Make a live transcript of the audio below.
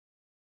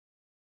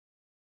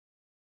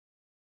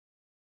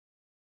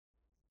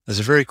There's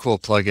a very cool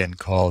plugin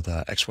called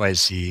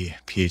XYZ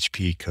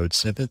PHP Code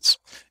Snippets,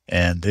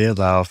 and they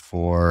allow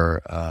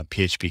for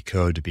PHP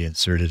code to be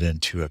inserted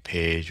into a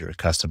page or a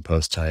custom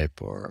post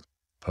type or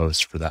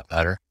post for that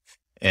matter.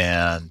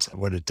 And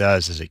what it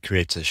does is it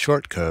creates a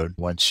short code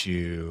once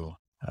you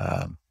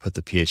put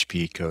the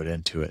PHP code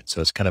into it.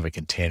 So it's kind of a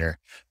container,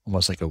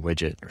 almost like a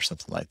widget or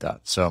something like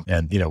that. So,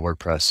 and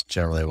WordPress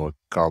generally will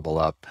garble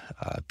up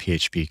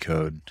PHP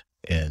code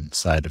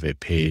inside of a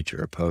page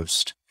or a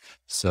post.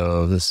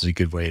 So this is a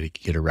good way to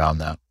get around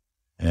that.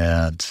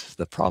 And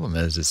the problem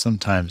is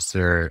sometimes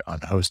they're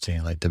on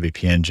hosting like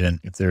WP Engine.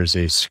 If there's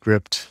a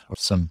script or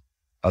some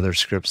other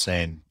script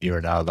saying you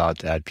are not allowed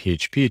to add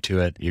PHP to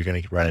it, you're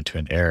going to run into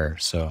an error.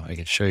 So I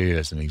can show you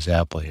as an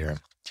example here.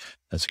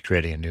 That's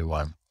creating a new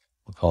one.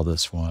 We'll call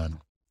this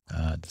one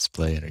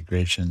display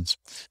integrations.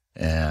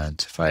 And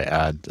if I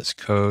add this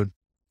code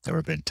that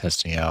we've been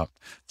testing out,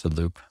 it's a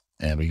loop,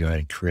 and we go ahead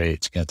and create,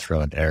 it's going to throw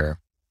an error,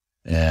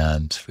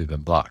 and we've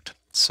been blocked.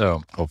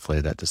 So hopefully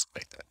that doesn't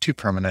make that too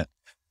permanent.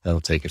 That'll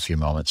take a few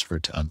moments for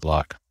it to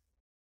unblock.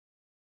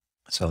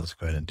 So let's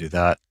go ahead and do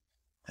that.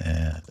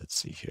 And let's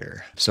see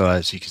here. So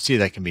as you can see,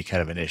 that can be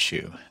kind of an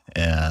issue,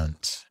 and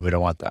we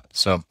don't want that.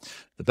 So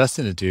the best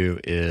thing to do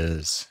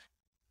is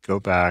go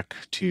back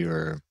to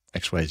your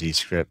XYZ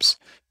scripts,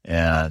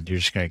 and you're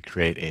just going to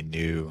create a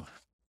new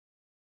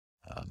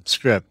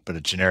script, but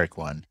a generic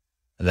one.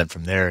 And then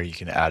from there, you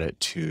can add it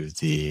to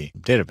the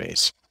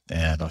database.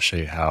 And I'll show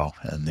you how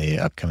in the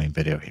upcoming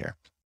video here.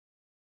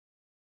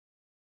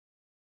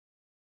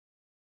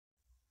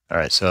 All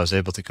right, so I was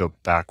able to go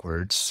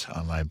backwards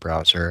on my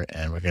browser,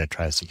 and we're going to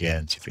try this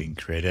again, see if we can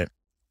create it.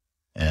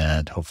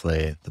 And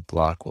hopefully the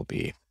block will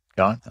be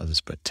gone. I'll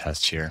just put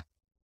test here.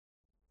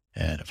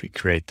 And if we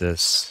create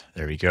this,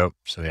 there we go.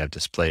 So we have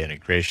display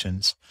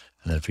integrations.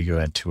 And then if we go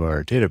into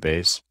our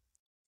database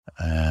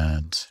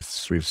and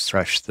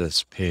refresh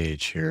this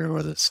page here,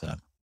 or this,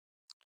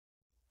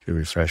 if we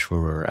refresh where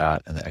we're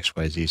at in the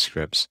XYZ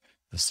scripts,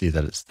 you'll see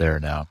that it's there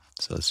now.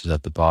 So this is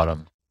at the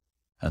bottom.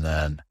 And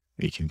then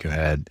we can go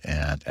ahead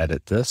and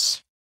edit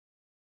this.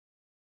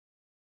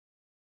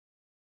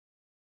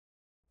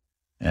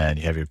 And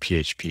you have your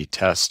PHP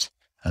test,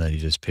 and then you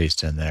just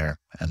paste in there,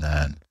 and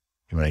then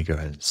you want to go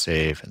ahead and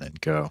save and then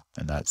go,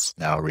 and that's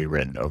now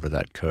rewritten over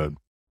that code.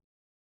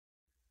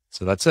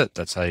 So that's it.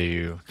 That's how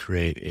you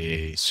create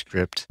a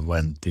script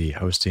when the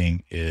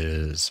hosting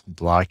is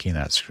blocking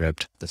that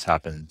script. This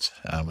happens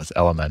with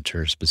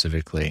Elementor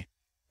specifically,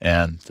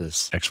 and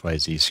this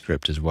XYZ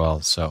script as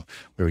well. So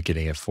we were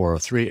getting a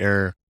 403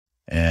 error,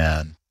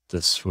 and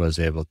this was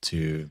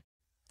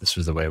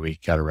the way we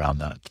got around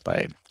that,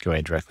 by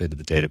going directly to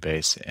the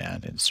database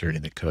and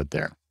inserting the code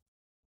there.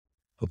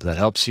 Hope that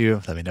helps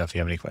you. Let me know if you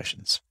have any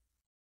questions.